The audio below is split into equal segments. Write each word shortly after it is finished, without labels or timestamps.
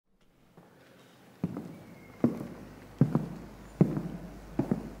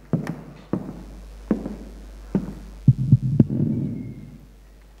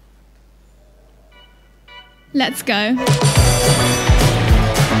Let's go.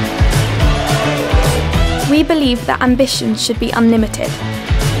 We believe that ambition should be unlimited,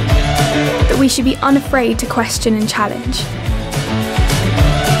 that we should be unafraid to question and challenge,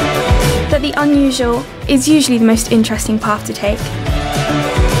 that the unusual is usually the most interesting path to take,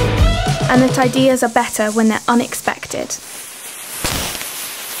 and that ideas are better when they're unexpected.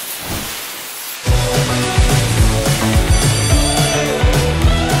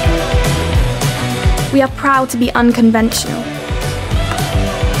 We are proud to be unconventional,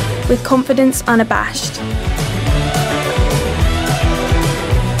 with confidence unabashed.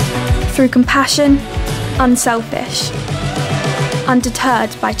 Through compassion, unselfish,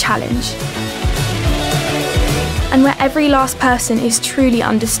 undeterred by challenge. And where every last person is truly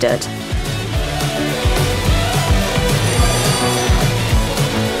understood.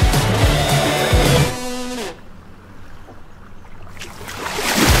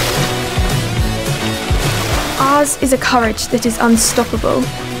 Ours is a courage that is unstoppable,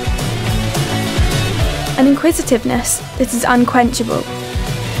 an inquisitiveness that is unquenchable,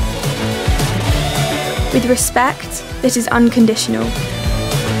 with respect that is unconditional,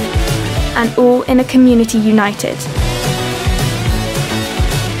 and all in a community united.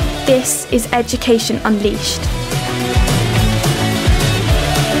 This is Education Unleashed.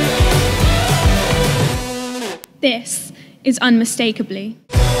 This is unmistakably.